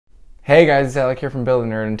Hey guys, it's Alec here from Build a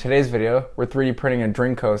Nerd. In today's video, we're 3D printing a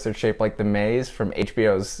drink coaster shaped like the maze from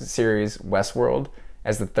HBO's series Westworld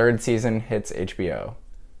as the third season hits HBO.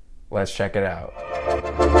 Let's check it out.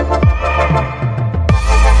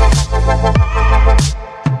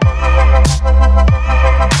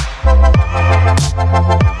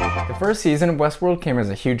 The first season of Westworld came as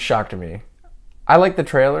a huge shock to me. I liked the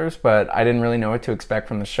trailers, but I didn't really know what to expect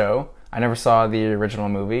from the show. I never saw the original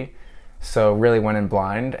movie, so really went in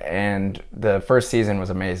blind, and the first season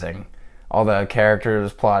was amazing. All the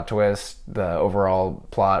characters, plot twists, the overall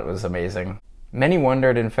plot was amazing. Many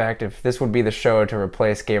wondered, in fact, if this would be the show to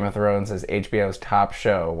replace Game of Thrones as HBO's top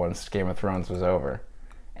show once Game of Thrones was over.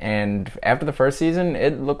 And after the first season,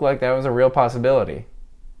 it looked like that was a real possibility.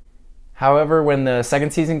 However, when the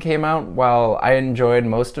second season came out, while I enjoyed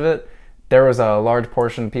most of it, there was a large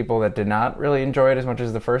portion of people that did not really enjoy it as much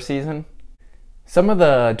as the first season. Some of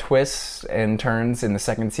the twists and turns in the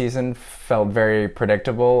second season felt very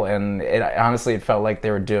predictable, and honestly it felt like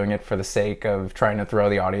they were doing it for the sake of trying to throw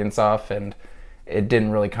the audience off, and it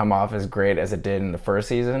didn't really come off as great as it did in the first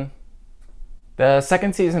season. The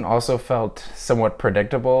second season also felt somewhat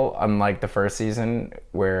predictable, unlike the first season,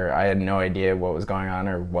 where I had no idea what was going on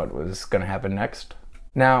or what was going to happen next.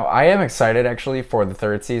 Now, I am excited actually for the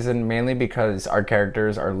third season, mainly because our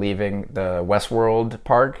characters are leaving the Westworld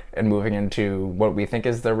park and moving into what we think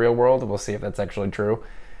is the real world. We'll see if that's actually true.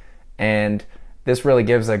 And this really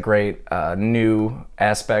gives a great new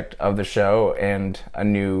aspect of the show and a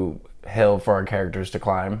new hill for our characters to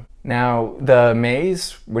climb. Now, the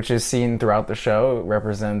maze, which is seen throughout the show,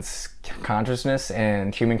 represents consciousness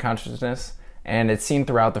and human consciousness, and it's seen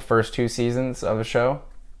throughout the first two seasons of the show.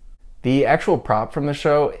 The actual prop from the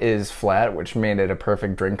show is flat, which made it a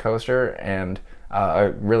perfect drink coaster and a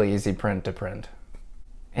really easy print to print.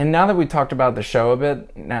 And now that we talked about the show a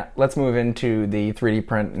bit, now let's move into the 3D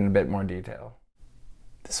print in a bit more detail.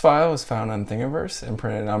 This file was found on Thingiverse and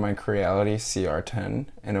printed on my Creality CR10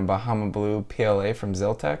 in a Bahama Blue PLA from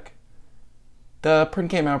Ziltech. The print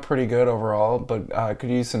came out pretty good overall, but could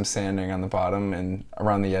use some sanding on the bottom and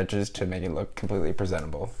around the edges to make it look completely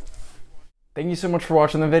presentable. Thank you so much for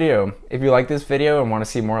watching the video. If you like this video and want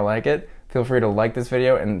to see more like it, feel free to like this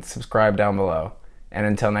video and subscribe down below. And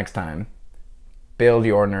until next time, build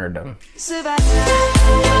your nerddom.